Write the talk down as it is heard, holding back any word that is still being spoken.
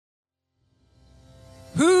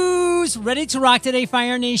Who's ready to rock today,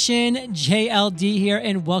 Fire Nation? JLD here,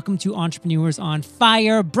 and welcome to Entrepreneurs on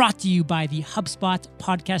Fire, brought to you by the HubSpot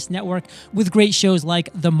Podcast Network with great shows like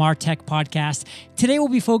the MarTech Podcast. Today, we'll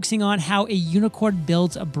be focusing on how a unicorn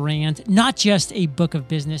builds a brand, not just a book of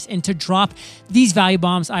business. And to drop these value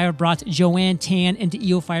bombs, I have brought Joanne Tan into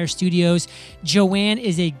EO Fire Studios. Joanne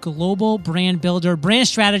is a global brand builder, brand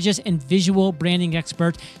strategist, and visual branding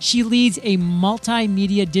expert. She leads a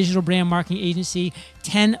multimedia digital brand marketing agency,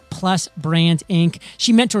 10 Plus Brand Inc.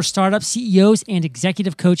 She mentors startup CEOs and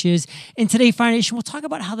executive coaches. And today, Fire Nation, we'll talk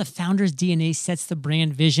about how the founder's DNA sets the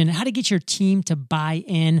brand vision, how to get your team to buy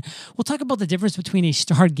in. We'll talk about the difference between a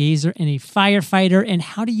stargazer and a firefighter, and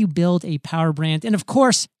how do you build a power brand, and of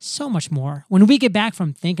course, so much more when we get back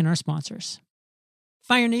from thanking our sponsors.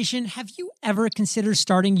 Fire Nation, have you ever considered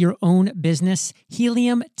starting your own business?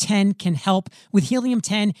 Helium 10 can help. With Helium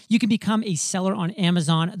 10, you can become a seller on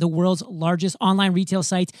Amazon, the world's largest online retail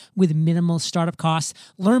site, with minimal startup costs.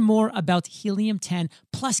 Learn more about Helium 10,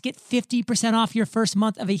 plus get 50% off your first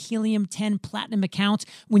month of a Helium 10 Platinum account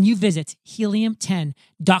when you visit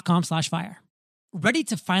helium10.com/fire. Ready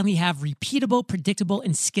to finally have repeatable, predictable,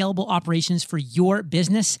 and scalable operations for your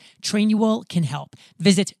business? Trainual can help.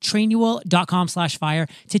 Visit trainual.com/fire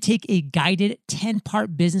to take a guided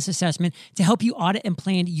 10-part business assessment to help you audit and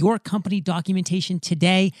plan your company documentation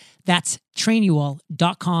today. That's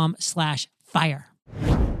trainual.com/fire.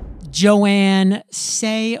 Joanne,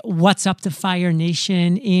 say what's up to Fire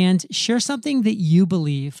Nation and share something that you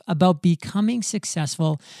believe about becoming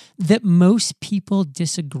successful that most people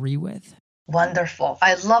disagree with. Wonderful.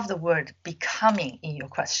 I love the word becoming in your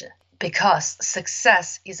question, because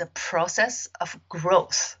success is a process of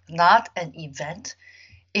growth, not an event.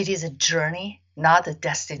 It is a journey, not a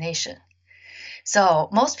destination. So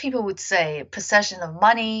most people would say possession of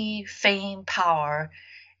money, fame, power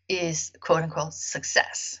is quote unquote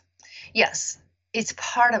success. Yes, it's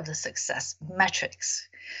part of the success metrics,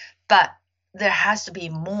 but there has to be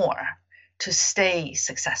more to stay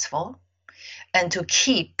successful and to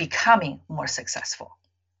keep becoming more successful.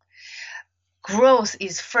 Growth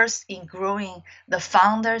is first in growing the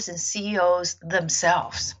founders and CEOs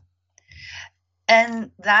themselves.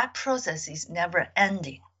 And that process is never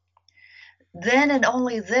ending. Then and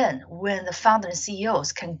only then, when the founders and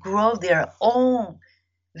CEOs can grow their own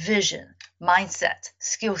vision, mindset,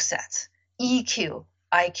 skill sets, EQ,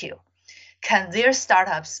 IQ, can their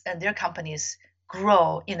startups and their companies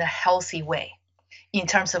grow in a healthy way in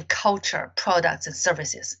terms of culture, products, and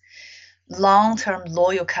services, long-term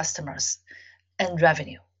loyal customers, and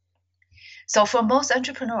revenue. So for most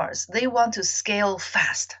entrepreneurs, they want to scale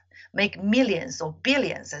fast, make millions or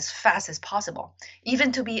billions as fast as possible,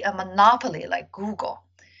 even to be a monopoly like Google.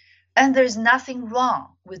 And there's nothing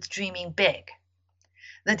wrong with dreaming big.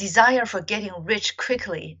 The desire for getting rich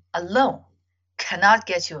quickly alone cannot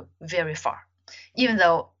get you very far, even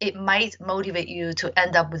though it might motivate you to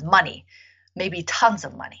end up with money, maybe tons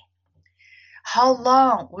of money. How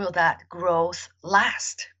long will that growth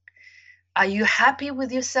last? Are you happy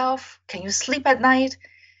with yourself? Can you sleep at night?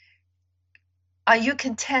 Are you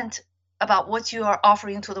content about what you are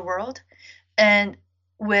offering to the world and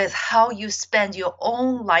with how you spend your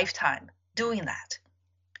own lifetime doing that?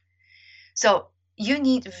 So you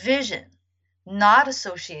need vision, not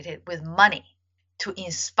associated with money, to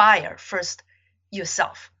inspire first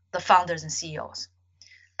yourself, the founders and CEOs.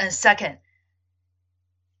 And second,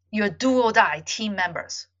 your do or die team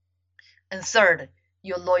members. And third,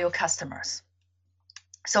 your loyal customers.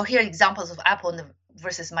 So here are examples of Apple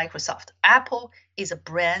versus Microsoft. Apple is a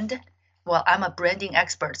brand. Well, I'm a branding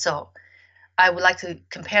expert, so I would like to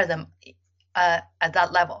compare them at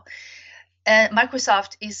that level. And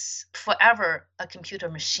Microsoft is forever a computer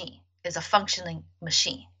machine, is a functioning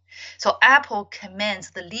machine. So Apple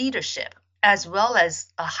commands the leadership as well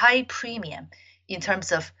as a high premium in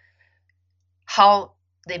terms of how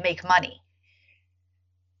they make money.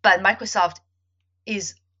 But Microsoft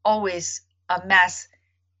is always a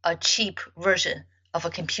cheap version of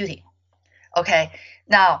a computing. Okay,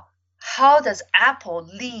 now how does Apple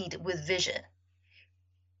lead with vision?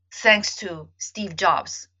 Thanks to Steve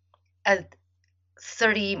Jobs.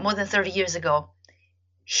 More than 30 years ago,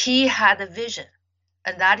 he had a vision,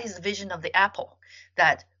 and that is the vision of the Apple,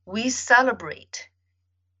 that we celebrate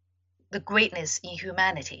the greatness in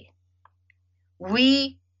humanity.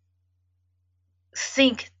 We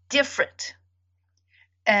think different.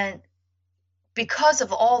 And because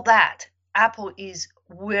of all that, Apple is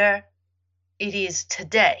where it is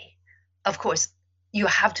today. Of course, you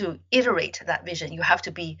have to iterate that vision. You have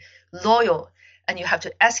to be loyal and you have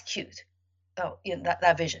to execute in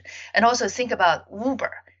that vision. And also think about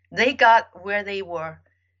Uber. They got where they were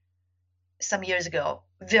some years ago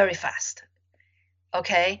very fast.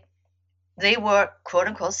 Okay, they were quote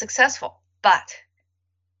unquote successful, but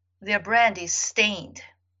their brand is stained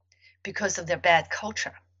because of their bad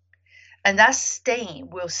culture. And that stain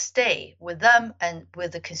will stay with them and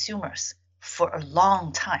with the consumers for a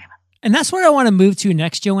long time. And that's where I want to move to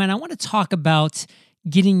next, Joanne. I want to talk about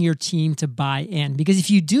getting your team to buy in, because if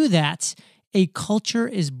you do that, a culture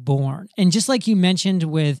is born. And just like you mentioned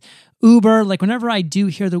with Uber, like whenever I do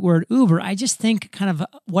hear the word Uber, I just think kind of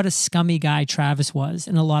what a scummy guy Travis was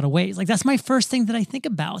in a lot of ways. Like that's my first thing that I think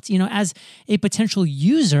about, as a potential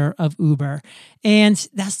user of Uber. And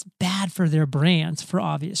that's bad for their brand for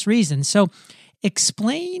obvious reasons. So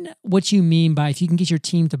explain what you mean by if you can get your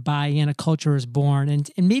team to buy in, a culture is born, and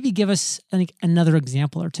maybe give us another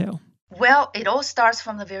example or two. Well, it all starts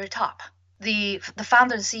from the very top. The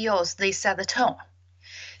founders and CEOs, they set the tone.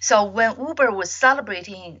 So when Uber was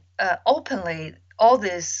celebrating openly all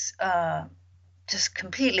this just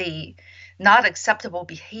completely not acceptable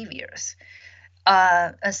behaviors,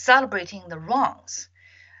 and celebrating the wrongs,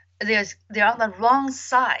 they're on the wrong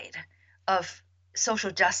side of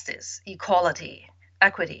social justice, equality,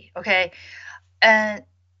 equity, okay? And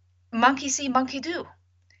monkey see, monkey do.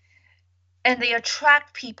 And they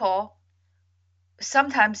attract people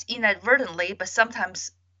sometimes inadvertently, but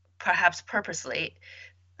sometimes perhaps purposely,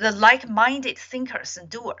 the like-minded thinkers and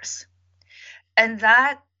doers. And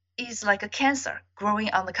that is like a cancer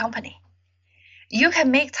growing on the company. You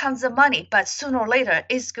can make tons of money, but sooner or later,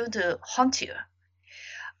 it's going to haunt you.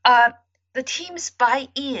 The team's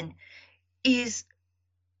buy-in is,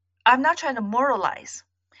 I'm not trying to moralize,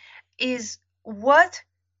 is what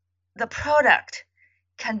the product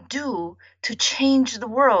can do to change the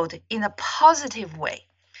world in a positive way,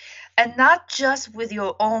 and not just with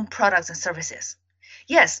your own products and services.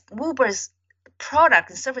 Yes, Uber's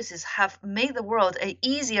product and services have made the world an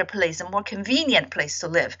easier place, a more convenient place to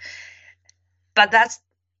live, but that's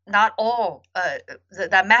not all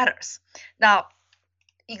that matters. Now,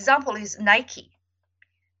 example is Nike.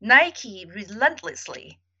 Nike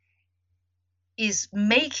relentlessly is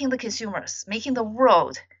making the consumers, making the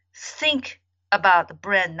world think about the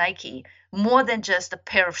brand Nike more than just a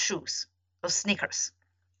pair of shoes or sneakers.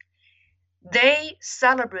 They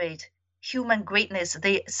celebrate human greatness.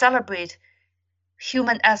 They celebrate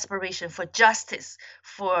human aspiration for justice,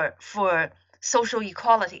 for social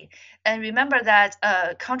equality. And remember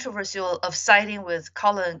that controversial of siding with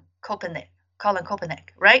Colin Kaepernick,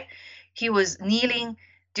 right? He was kneeling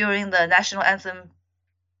during the national anthem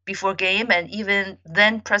before game, and even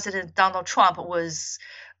then President Donald Trump was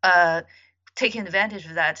taking advantage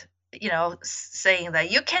of that, saying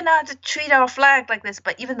that you cannot treat our flag like this.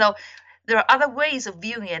 But even though there are other ways of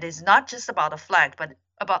viewing it, it's not just about a flag, but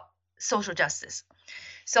about social justice.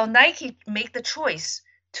 So Nike made the choice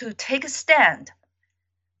to take a stand,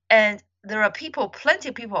 and there are plenty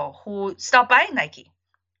of people who stop buying Nike.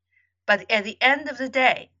 But at the end of the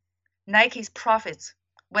day, Nike's profits,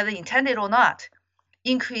 whether intended or not,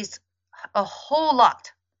 increased a whole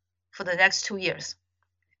lot for the next 2 years.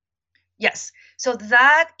 Yes, so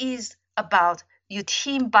that is about your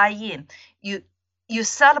team buy-in. You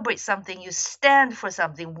celebrate something, you stand for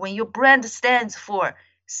something. When your brand stands for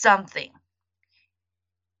something,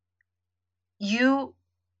 you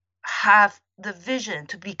have the vision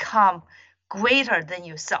to become greater than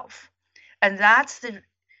yourself. And that's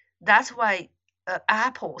why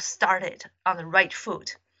Apple started on the right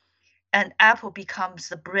foot, and Apple becomes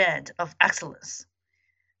the brand of excellence.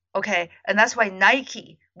 Okay, and that's why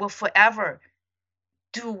Nike will forever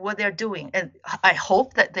do what they're doing, and I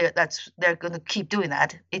hope that they're going to keep doing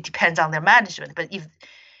that. It depends on their management, but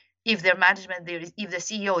if their management, if the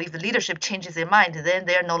CEO, if the leadership changes their mind, then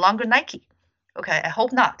they're no longer Nike. Okay, I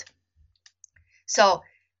hope not. So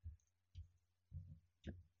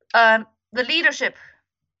the leadership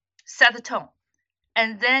set the tone,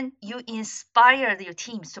 and then you inspire your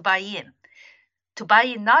teams to buy in. To buy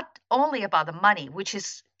in not only about the money, which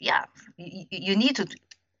is, you need to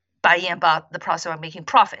buy in about the process of making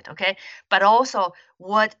profit, okay? But also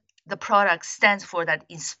what the product stands for, that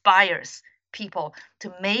inspires people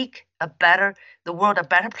to make the world a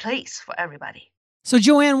better place for everybody. So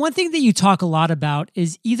Joanne, one thing that you talk a lot about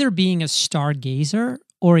is either being a stargazer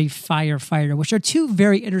or a firefighter, which are two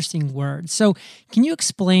very interesting words. So can you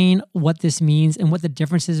explain what this means and what the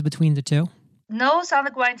difference is between the two? Nose on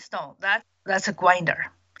the grindstone, that's a grinder.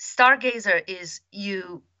 Stargazer is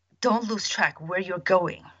you don't lose track where you're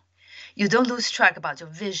going. You don't lose track about your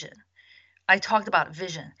vision. I talked about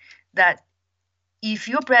vision, that if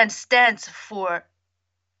your brand stands for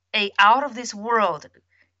a out of this world,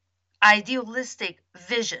 idealistic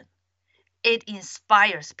vision, it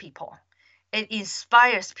inspires people. it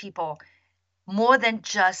inspires people more than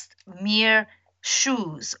just mere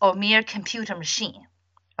shoes or mere computer machine.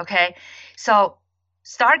 Okay, so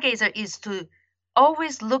Stargazer is to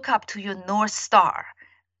always look up to your North Star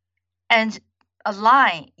and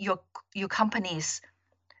align your company's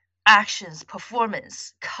actions,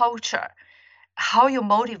 performance, culture, how you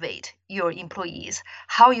motivate your employees,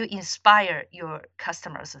 how you inspire your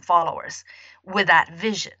customers and followers with that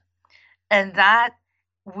vision. And that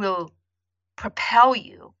will propel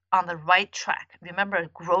you on the right track. Remember,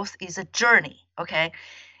 growth is a journey, okay?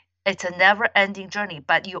 It's a never ending journey,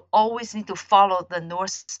 but you always need to follow the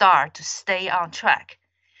North Star to stay on track.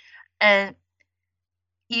 And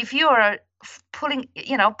if you are putting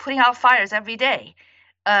out fires every day,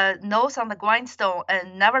 nose on the grindstone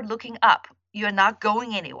and never looking up, you're not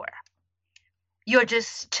going anywhere. You're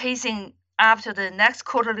just chasing after the next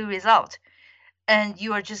quarterly result, and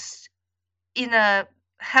you are just in a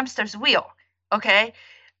hamster's wheel, okay?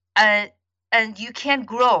 And you can't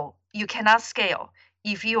grow, you cannot scale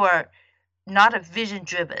if you are not a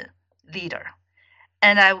vision-driven leader.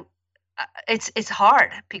 And it's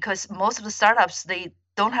hard because most of the startups, they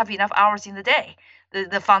don't have enough hours in the day.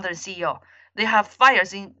 The founder and CEO, they have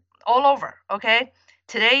fires in all over. Okay,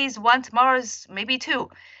 today is one, tomorrow is maybe two,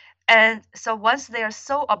 and so once they are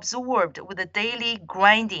so absorbed with the daily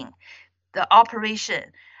grinding, the operation,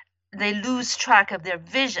 they lose track of their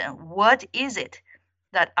vision. What is it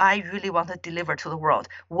that I really want to deliver to the world?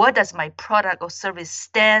 What does my product or service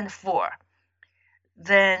stand for?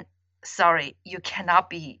 Then, sorry, you cannot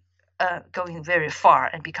be going very far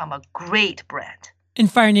and become a great brand. And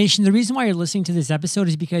Fire Nation, the reason why you're listening to this episode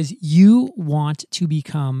is because you want to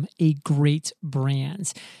become a great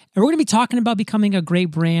brand. And we're going to be talking about becoming a great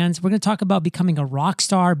brand. We're going to talk about becoming a rock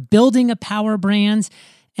star, building a power brand,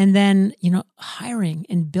 and then, hiring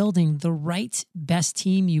and building the right best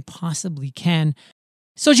team you possibly can.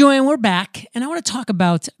 So Joanne, we're back, and I want to talk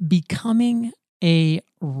about becoming a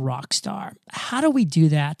rock star. How do we do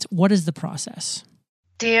that? What is the process?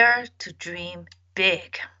 Dare to dream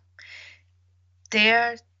big.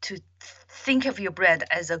 Dare to think of your brand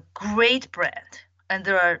as a great brand. And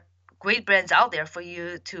there are great brands out there for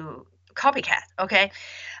you to copycat, okay?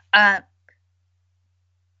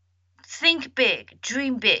 Think big,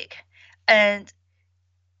 dream big, and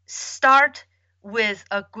start with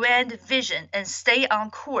a grand vision and stay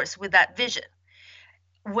on course with that vision.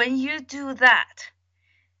 When you do that,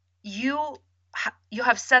 you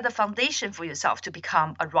have set the foundation for yourself to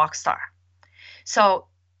become a rock star. So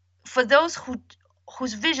for those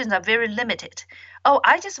whose visions are very limited,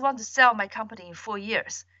 I just want to sell my company in 4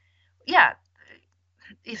 years. Yeah,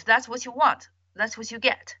 if that's what you want, that's what you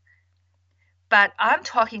get. But I'm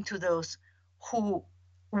talking to those who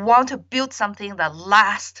want to build something that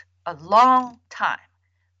lasts a long time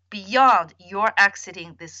beyond your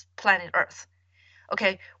exiting this planet Earth.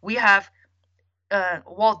 Okay, we have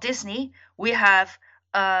Walt Disney, we have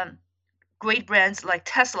great brands like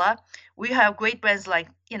Tesla, we have great brands like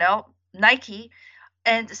Nike,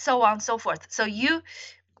 and so on and so forth. So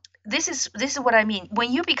this is what I mean.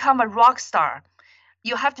 When you become a rock star,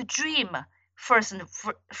 you have to dream first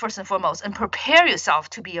and foremost, and prepare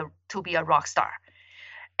yourself to be a rock star.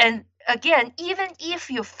 And again, even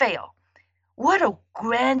if you fail, what a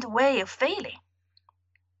grand way of failing.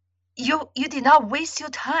 You did not waste your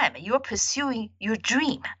time. You're pursuing your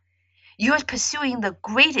dream. You're pursuing the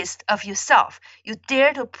greatest of yourself. You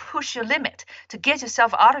dare to push your limit, to get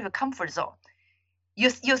yourself out of your comfort zone.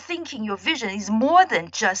 You're thinking your vision is more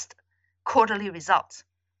than just quarterly results.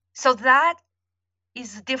 So that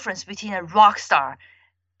is the difference between a rock star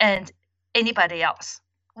and anybody else.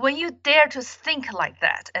 When you dare to think like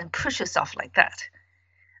that and push yourself like that,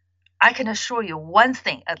 I can assure you one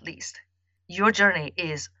thing at least. Your journey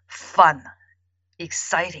is fun,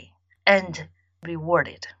 exciting, and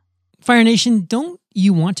rewarded. Fire Nation, don't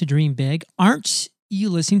you want to dream big? Aren't you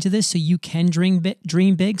listening to this so you can dream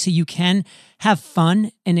big, so you can have fun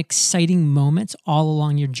and exciting moments all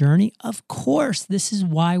along your journey? Of course, this is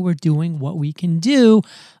why we're doing what we can do.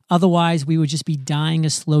 Otherwise, we would just be dying a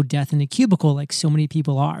slow death in a cubicle like so many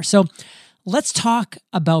people are. So let's talk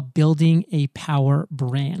about building a power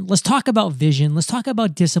brand. Let's talk about vision. Let's talk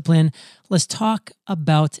about discipline. Let's talk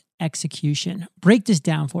about execution. Break this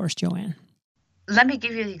down for us, Joanne. Let me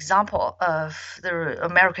give you an example of the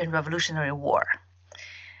American Revolutionary War.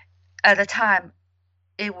 At the time,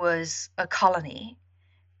 it was a colony.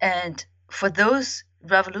 And for those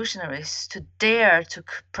revolutionaries to dare to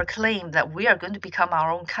proclaim that we are going to become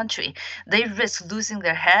our own country, they risk losing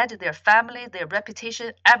their head, their family, their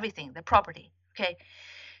reputation, everything, their property. Okay.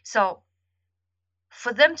 So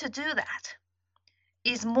for them to do that,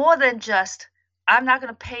 is more than just, I'm not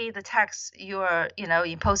going to pay the tax you're,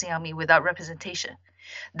 imposing on me without representation.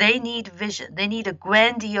 They need vision. They need a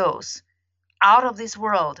grandiose, out of this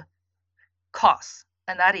world cause.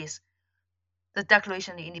 And that is the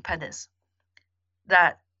Declaration of Independence,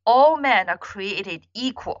 that all men are created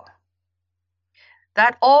equal.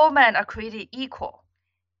 That all men are created equal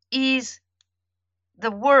is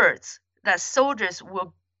the words that soldiers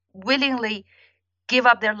will willingly give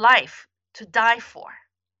up their life to die for.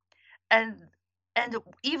 And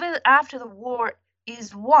even after the war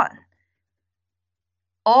is won,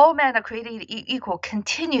 all men are created equal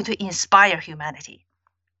continue to inspire humanity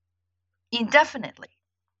indefinitely.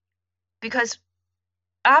 Because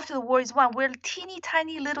after the war is won, we're a teeny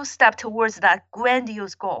tiny little step towards that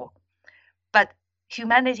grandiose goal. But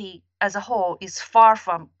humanity as a whole is far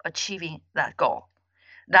from achieving that goal.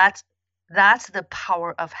 That's the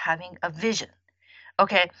power of having a vision.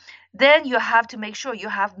 Okay, then you have to make sure you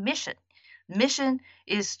have mission. Mission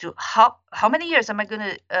is to how many years am I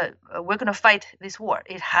gonna we're gonna fight this war?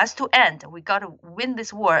 It has to end. We got to win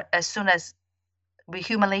this war as soon as we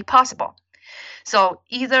humanly possible. So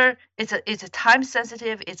either it's a time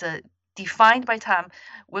sensitive, it's a defined by time.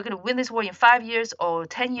 We're gonna win this war in 5 years or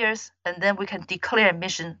 10 years, and then we can declare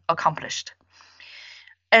mission accomplished.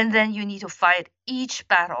 And then you need to fight each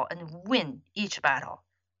battle and win each battle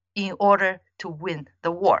in order to win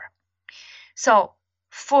the war. So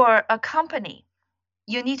for a company,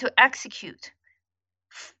 you need to execute.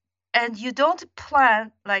 And you don't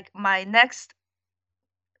plan like my next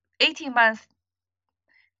 18 months,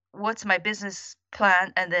 what's my business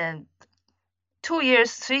plan, and then 2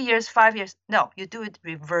 years, 3 years, 5 years. No, you do it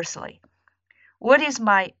reversely. What is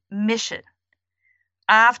my mission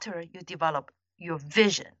after you develop your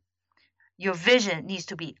vision? Your vision needs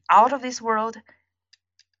to be out of this world,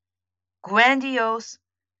 grandiose,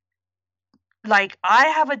 like I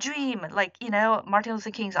have a dream, like, Martin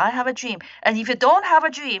Luther King's I have a dream. And if you don't have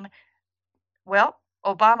a dream, well,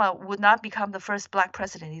 Obama would not become the first Black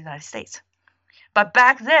president in the United States. But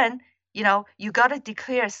back then, you got to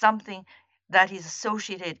declare something that is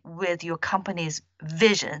associated with your company's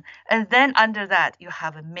vision. And then under that, you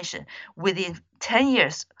have a mission. Within 10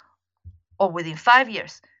 years or within 5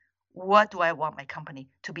 years, what do I want my company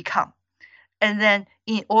to become? And then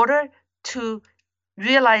in order to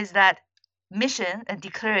realize that mission and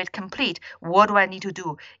declare it complete, what do I need to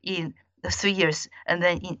do in the 3 years and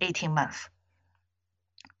then in 18 months?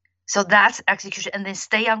 So that's execution, and then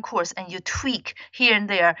stay on course, and you tweak here and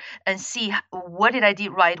there and see what did I do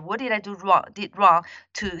right, what did I do wrong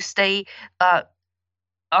to stay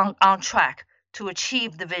on track to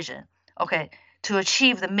achieve the vision, okay, to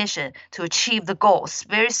achieve the mission, to achieve the goals,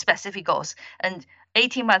 very specific goals. And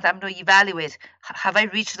 18 months, I'm going to evaluate, have I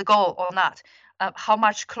reached the goal or not? How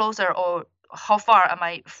much closer or how far am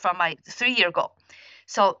I from my 3-year goal?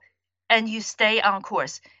 So, and you stay on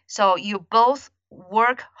course. So you both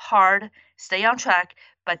work hard, stay on track,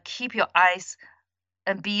 but keep your eyes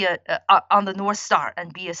and be on the North Star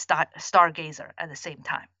and be a stargazer at the same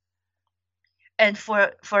time. And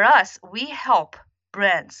for us, we help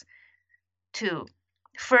brands to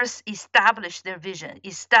first establish their vision,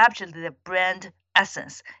 establish their brand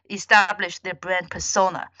essence, establish their brand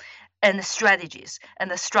persona and the strategies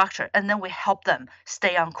and the structure, and then we help them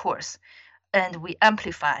stay on course, and we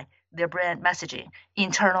amplify their brand messaging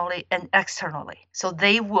internally and externally, so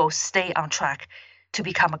they will stay on track to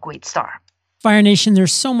become a great star. Fire Nation,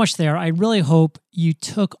 there's so much there. I really hope you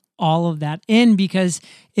took all of that in, because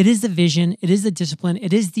it is the vision, it is the discipline,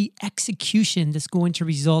 it is the execution that's going to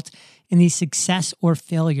result in the success or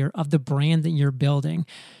failure of the brand that you're building.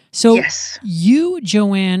 So yes, you,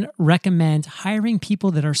 Joanne, recommend hiring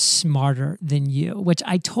people that are smarter than you, which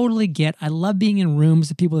I totally get. I love being in rooms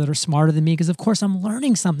with people that are smarter than me because, of course, I'm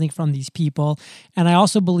learning something from these people. And I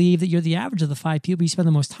also believe that you're the average of the 5 people you spend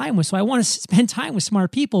the most time with. So I want to spend time with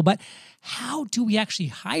smart people. But how do we actually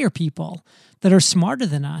hire people that are smarter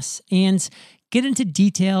than us, and get into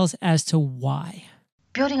details as to why?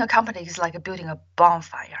 Building a company is like building a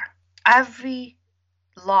bonfire. Every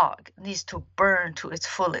log needs to burn to its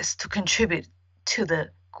fullest to contribute to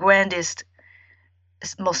the grandest,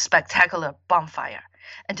 most spectacular bonfire.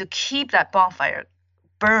 And to keep that bonfire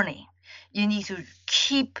burning, you need to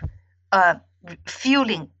keep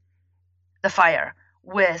fueling the fire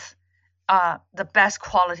with the best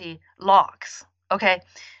quality logs, okay?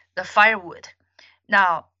 The firewood.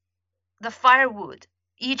 Now, the firewood,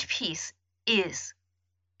 each piece is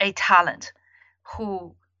a talent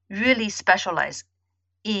who really specialize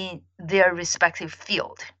in their respective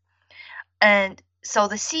field. And so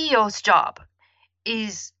the CEO's job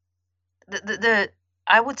is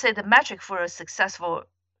I would say the metric for a successful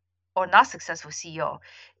or not successful CEO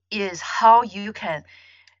is how you can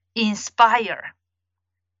inspire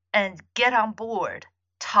and get on board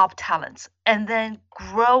top talents and then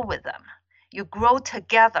grow with them. You grow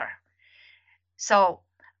together. So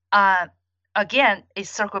again, it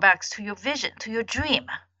circles back to your vision, to your dream,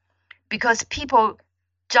 because people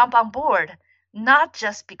jump on board not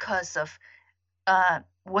just because of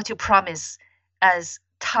what you promise as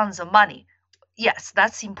tons of money. Yes,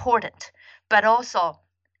 that's important, but also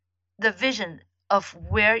the vision of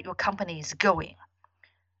where your company is going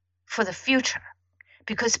for the future,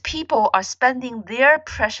 because people are spending their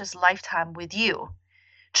precious lifetime with you,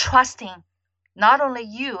 trusting not only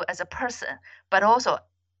you as a person, but also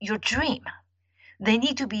your dream. They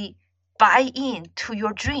need to be buy in to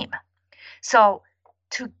your dream. So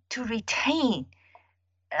to retain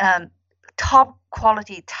top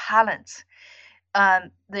quality talents,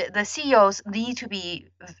 the CEOs need to be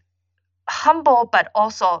humble but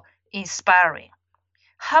also inspiring.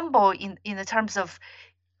 Humble in the terms of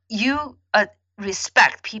you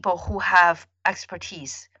respect people who have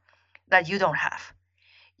expertise that you don't have.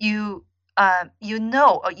 You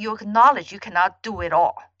acknowledge you cannot do it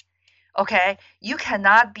all. Okay, you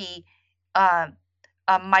cannot be a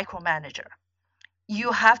micromanager.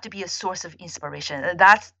 You have to be a source of inspiration.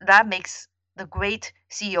 That makes the great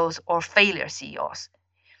CEOs or failure CEOs.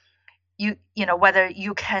 You know whether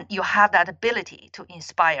you have that ability to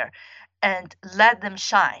inspire and let them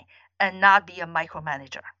shine and not be a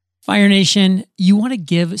micromanager. Fire Nation, you want to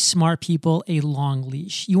give smart people a long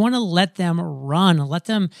leash. You want to let them run, let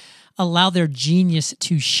them allow their genius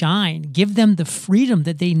to shine, give them the freedom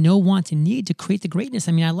that they know, want, and need to create the greatness.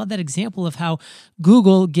 I mean, I love that example of how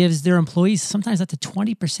Google gives their employees sometimes up to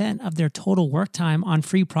 20% of their total work time on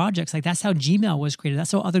free projects. Like that's how Gmail was created.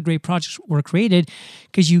 That's how other great projects were created,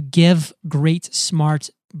 because you give great,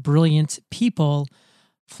 smart, brilliant people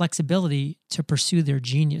flexibility to pursue their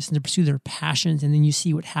genius and to pursue their passions, and then you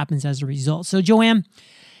see what happens as a result. So Joanne,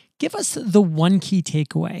 give us the one key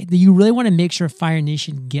takeaway that you really want to make sure Fire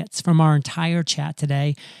Nation gets from our entire chat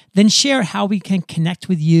today. Then share how we can connect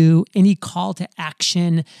with you, any call to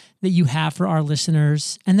action that you have for our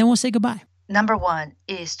listeners, and then we'll say goodbye. Number one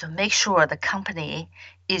is to make sure the company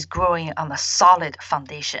is growing on a solid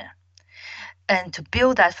foundation. And to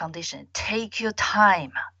build that foundation, take your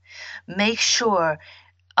time. Make sure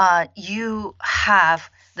you have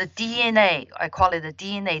the DNA, I call it the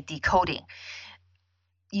DNA decoding.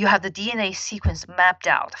 You have the DNA sequence mapped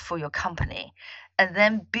out for your company, and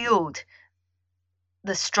then build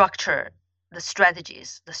the structure, the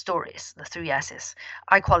strategies, the stories, the 3 S's.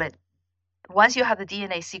 I call it, once you have the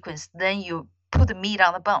DNA sequence, then you put the meat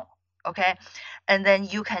on the bone, okay? And then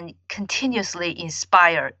you can continuously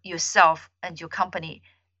inspire yourself and your company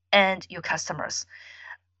and your customers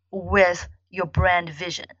with your brand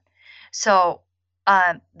vision. So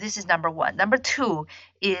this is number one. Number two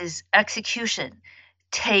is execution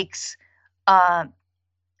takes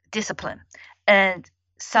discipline. And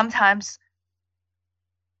sometimes,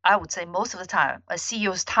 I would say most of the time, a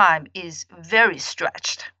CEO's time is very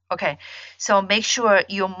stretched. Okay, so make sure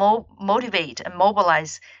you motivate and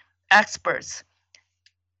mobilize experts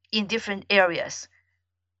in different areas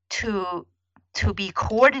to be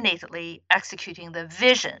coordinatedly executing the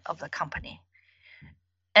vision of the company,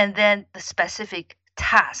 and then the specific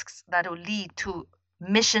tasks that will lead to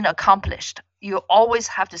mission accomplished. You always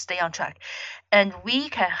have to stay on track, and we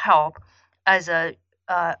can help as a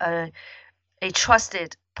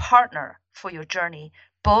trusted partner for your journey,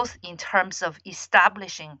 both in terms of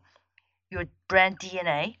establishing your brand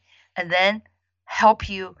DNA, and then help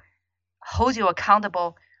you, hold you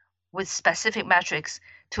accountable with specific metrics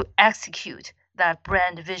to execute that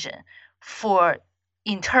brand vision for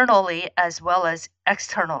internally as well as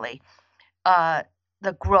externally,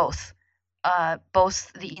 the growth,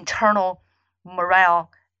 both the internal morale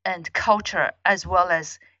and culture, as well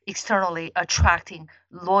as externally attracting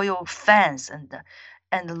loyal fans and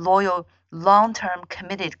loyal long-term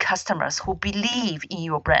committed customers who believe in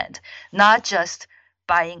your brand, not just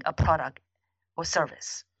buying a product or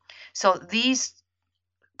service. So these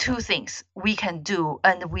 2 things we can do,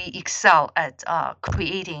 and we excel at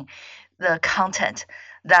creating the content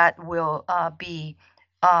that will be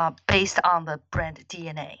based on the brand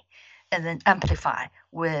DNA, and then amplify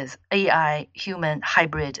with AI, human,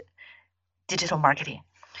 hybrid, digital marketing.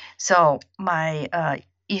 So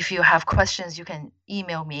if you have questions, you can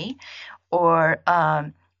email me or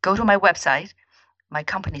go to my website, my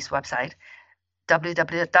company's website,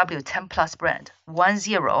 www.10plusbrand,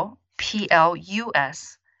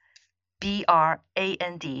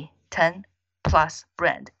 10plusbrand,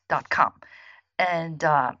 10plusbrand.com. and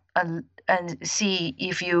see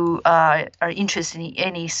if you are interested in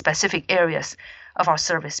any specific areas of our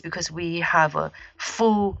service, because we have a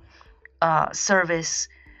full service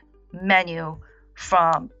menu,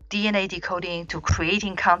 from DNA decoding to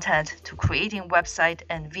creating content to creating website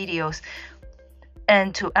and videos,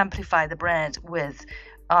 and to amplify the brand with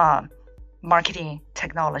marketing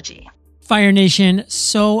technology. Fire Nation,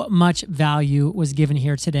 so much value was given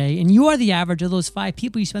here today, and you are the average of those 5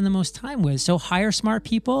 people you spend the most time with. So hire smart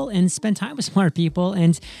people and spend time with smart people.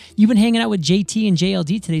 And you've been hanging out with JT and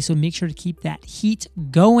JLD today, so make sure to keep that heat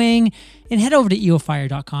going. And head over to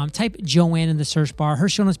eofire.com, type Joanne in the search bar. Her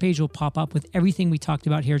show notes page will pop up with everything we talked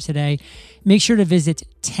about here today. Make sure to visit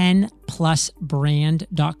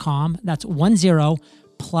 10plusbrand.com. That's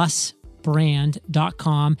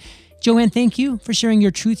 10plusbrand.com. Joanne, thank you for sharing your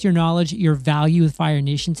truth, your knowledge, your value with Fire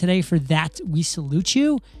Nation today. For that, we salute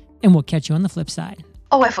you, and we'll catch you on the flip side.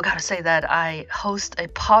 Oh, I forgot to say that I host a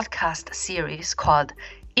podcast series called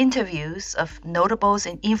Interviews of Notables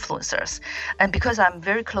and Influencers. And because I'm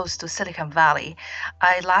very close to Silicon Valley,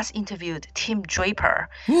 I last interviewed Tim Draper,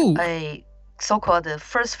 a so-called the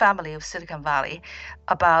first family of Silicon Valley,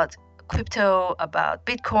 about crypto, about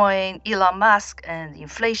Bitcoin, Elon Musk, and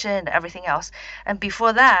inflation, and everything else. And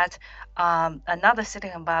before that, another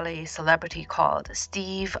Silicon Valley celebrity called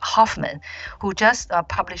Steve Hoffman, who just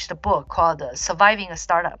published a book called Surviving a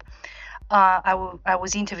Startup. I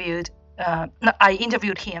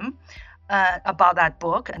interviewed him about that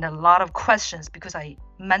book, and a lot of questions, because I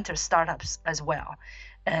mentor startups as well,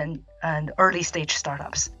 and early stage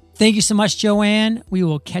startups. Thank you so much, Joanne. We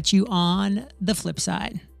will catch you on the flip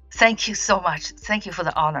side. Thank you so much. Thank you for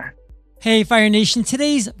the honor. Hey, Fire Nation.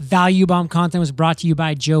 Today's Value Bomb content was brought to you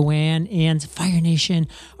by Joanne. And Fire Nation,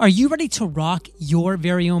 are you ready to rock your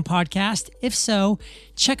very own podcast? If so,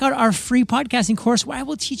 check out our free podcasting course, where I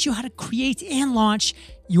will teach you how to create and launch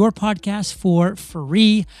your podcast for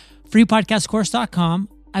free. freepodcastcourse.com.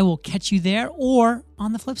 I will catch you there or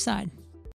on the flip side.